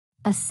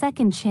A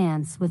Second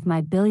Chance with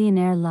My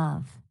Billionaire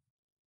Love.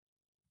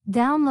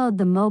 Download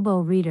the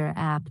Mobo Reader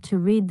app to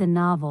read the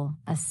novel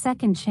A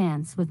Second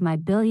Chance with My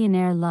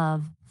Billionaire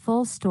Love,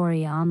 full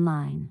story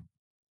online.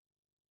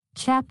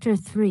 Chapter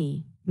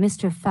 3,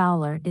 Mr.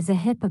 Fowler is a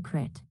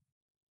Hypocrite.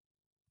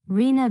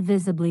 Rena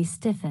visibly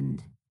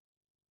stiffened.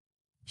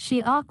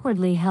 She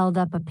awkwardly held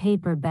up a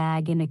paper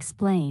bag and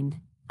explained,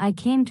 "I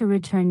came to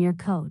return your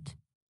coat."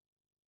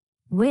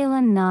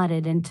 Waylen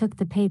nodded and took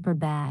the paper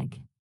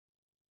bag.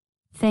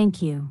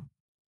 "Thank you."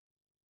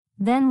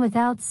 Then,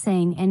 without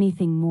saying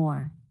anything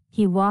more,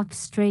 he walked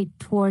straight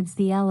towards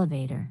the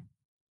elevator.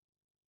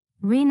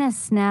 Rena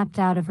snapped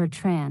out of her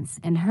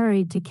trance and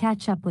hurried to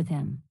catch up with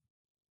him.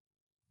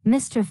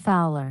 "Mr.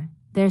 Fowler,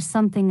 there's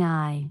something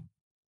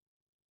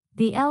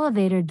The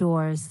elevator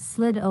doors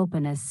slid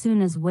open as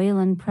soon as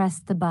Waylen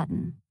pressed the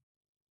button.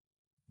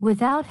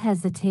 Without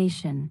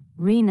hesitation,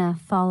 Rena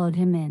followed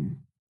him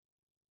in.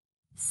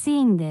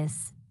 Seeing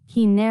this,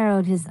 he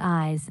narrowed his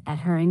eyes at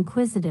her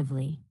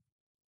inquisitively.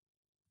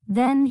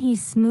 Then he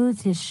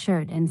smoothed his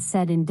shirt and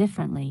said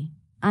indifferently,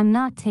 "I'm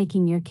not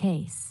taking your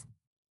case."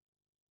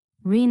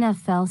 Rena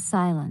fell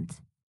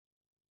silent.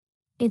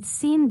 It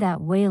seemed that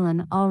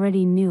Waylen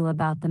already knew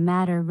about the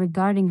matter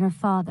regarding her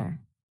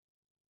father.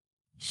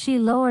 She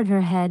lowered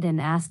her head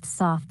and asked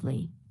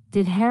softly,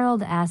 "Did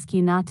Harold ask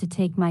you not to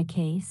take my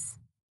case?"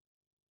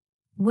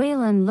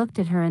 Waylen looked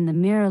at her in the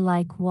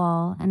mirror-like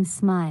wall and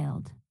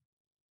smiled.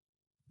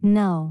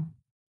 "No.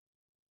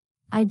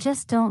 I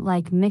just don't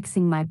like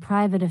mixing my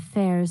private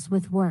affairs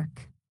with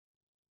work."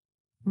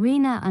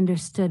 Rena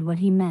understood what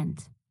he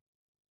meant.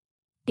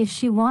 If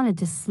she wanted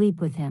to sleep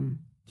with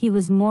him, he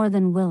was more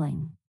than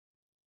willing.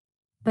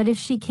 But if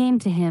she came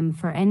to him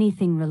for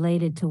anything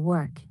related to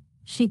work,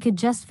 she could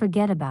just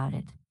forget about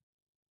it.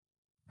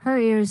 Her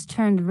ears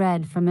turned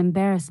red from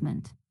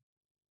embarrassment.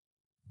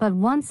 But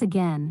once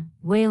again,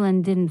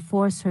 Waylen didn't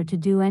force her to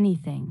do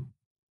anything.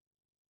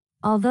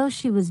 Although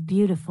she was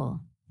beautiful,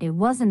 it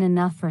wasn't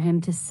enough for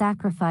him to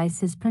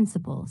sacrifice his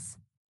principles.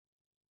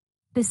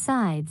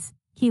 Besides,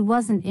 he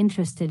wasn't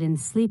interested in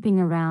sleeping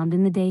around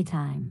in the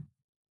daytime.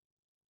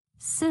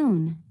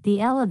 Soon,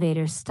 the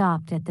elevator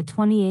stopped at the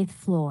 28th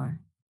floor.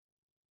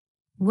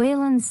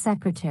 Waylen's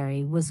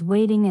secretary was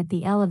waiting at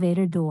the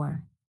elevator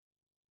door.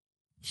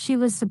 She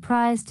was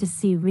surprised to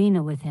see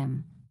Rena with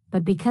him,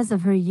 but because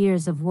of her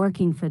years of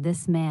working for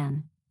this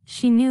man,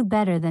 she knew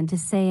better than to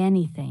say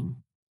anything.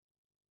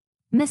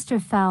 "Mr.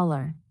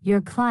 Fowler,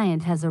 your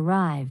client has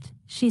arrived,"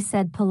 she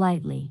said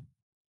politely.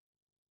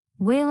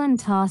 Waylen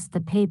tossed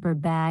the paper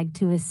bag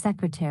to his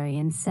secretary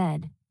and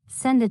said,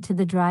 "Send it to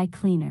the dry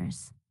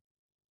cleaners."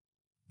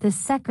 The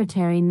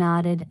secretary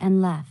nodded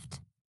and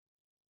left.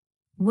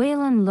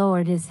 Waylen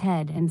lowered his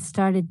head and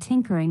started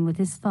tinkering with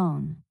his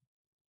phone.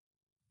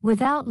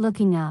 Without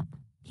looking up,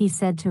 he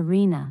said to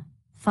Rena,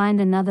 "Find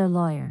another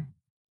lawyer.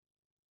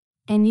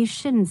 And you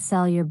shouldn't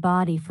sell your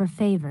body for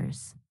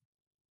favors.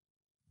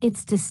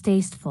 It's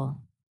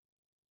distasteful."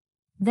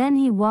 Then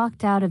he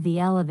walked out of the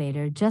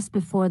elevator just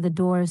before the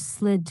doors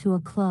slid to a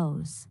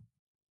close.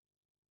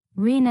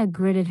 Rena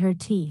gritted her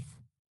teeth.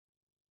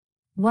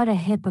 What a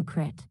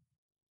hypocrite.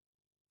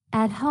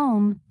 At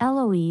home,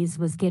 Eloise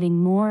was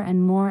getting more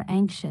and more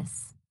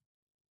anxious.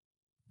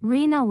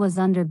 Rena was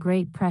under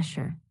great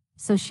pressure,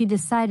 so she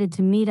decided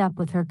to meet up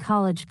with her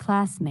college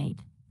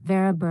classmate,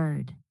 Vera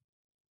Bird.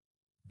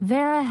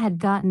 Vera had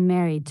gotten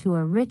married to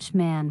a rich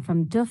man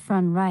from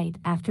Dufferin right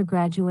after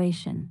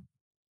graduation.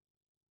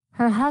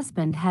 Her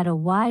husband had a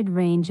wide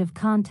range of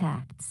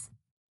contacts.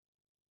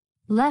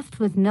 Left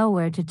with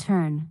nowhere to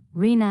turn,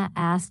 Rena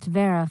asked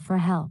Vera for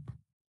help.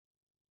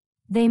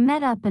 They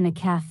met up in a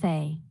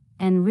cafe,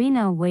 and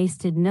Rena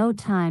wasted no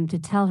time to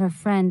tell her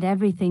friend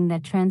everything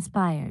that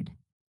transpired.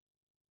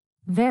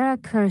 Vera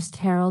cursed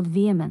Harold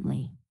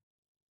vehemently.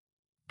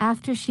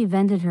 After she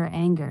vented her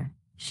anger,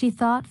 she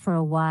thought for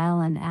a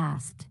while and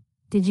asked,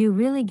 "Did you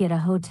really get a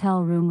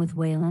hotel room with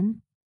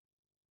Waylen?"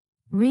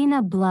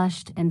 Rena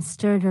blushed and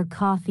stirred her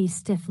coffee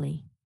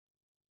stiffly.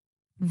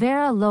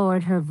 Vera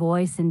lowered her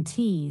voice and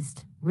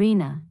teased,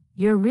 "Rena,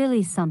 you're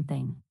really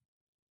something.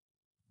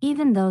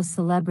 Even those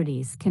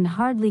celebrities can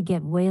hardly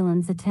get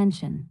Waylen's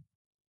attention.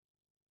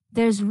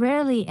 There's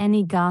rarely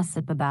any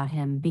gossip about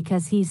him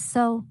because he's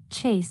so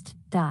chaste."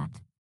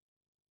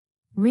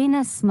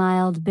 Rena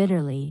smiled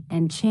bitterly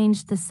and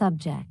changed the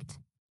subject.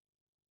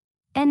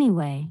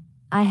 "Anyway,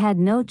 I had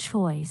no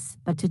choice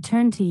but to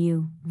turn to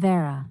you,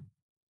 Vera.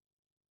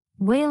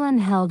 Waylen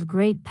held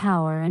great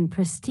power and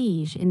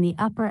prestige in the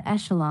upper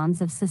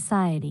echelons of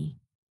society.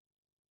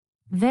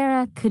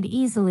 Vera could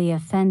easily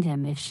offend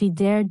him if she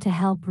dared to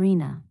help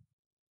Rena.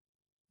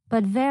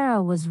 But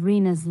Vera was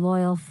Rena's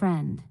loyal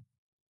friend.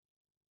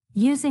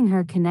 Using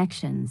her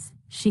connections,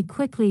 she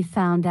quickly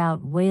found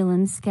out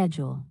Waylen's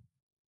schedule.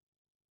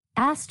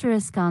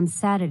 On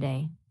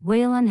Saturday,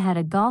 Waylen had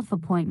a golf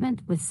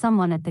appointment with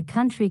someone at the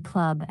country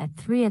club at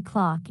 3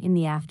 o'clock in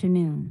the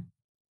afternoon.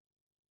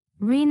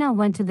 Rena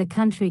went to the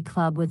country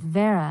club with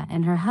Vera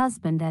and her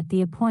husband at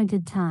the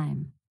appointed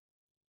time.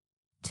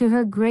 To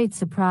her great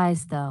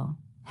surprise, though,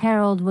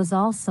 Harold was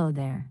also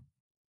there.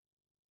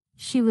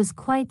 She was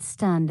quite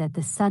stunned at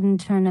the sudden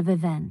turn of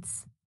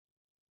events.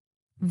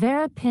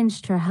 Vera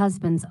pinched her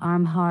husband's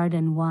arm hard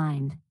and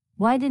whined,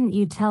 "Why didn't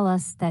you tell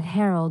us that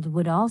Harold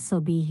would also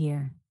be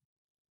here?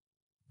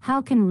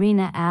 How can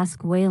Rena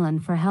ask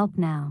Waylen for help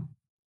now?"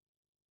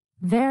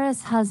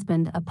 Vera's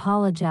husband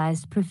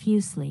apologized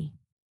profusely.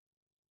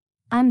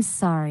 "I'm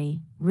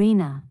sorry,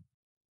 Rena.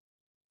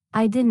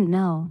 I didn't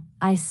know,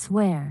 I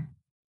swear."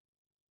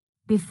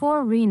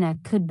 Before Rena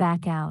could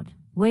back out,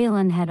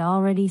 Waylen had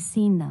already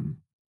seen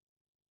them.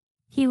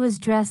 He was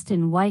dressed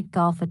in white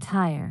golf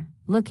attire,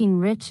 looking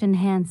rich and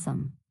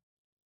handsome.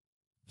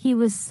 He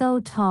was so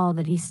tall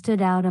that he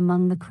stood out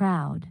among the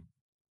crowd.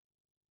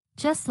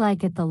 Just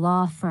like at the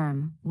law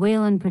firm,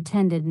 Waylen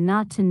pretended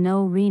not to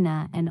know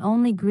Rena and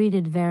only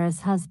greeted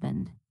Vera's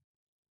husband.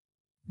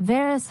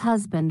 Vera's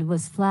husband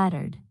was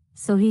flattered,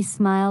 so he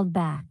smiled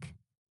back.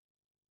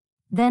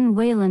 Then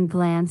Waylen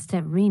glanced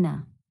at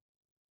Rena.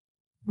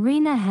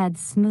 Rena had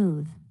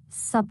smooth,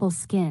 supple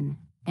skin,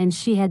 and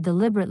she had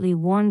deliberately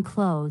worn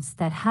clothes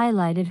that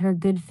highlighted her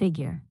good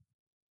figure.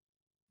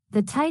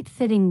 The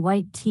tight-fitting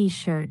white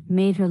t-shirt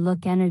made her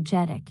look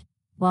energetic,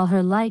 while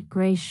her light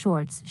gray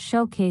shorts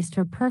showcased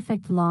her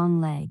perfect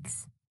long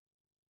legs.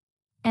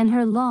 And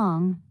her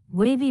long,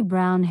 wavy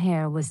brown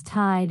hair was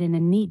tied in a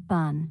neat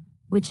bun,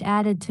 which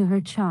added to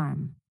her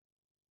charm.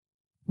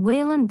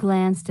 Waylen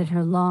glanced at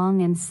her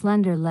long and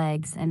slender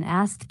legs and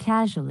asked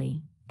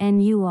casually,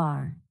 "And you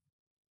are?"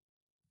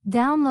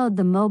 Download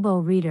the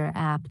Mobo Reader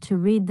app to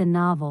read the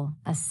novel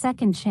A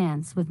Second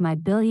Chance with My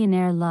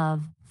Billionaire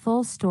Love,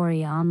 full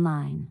story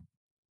online.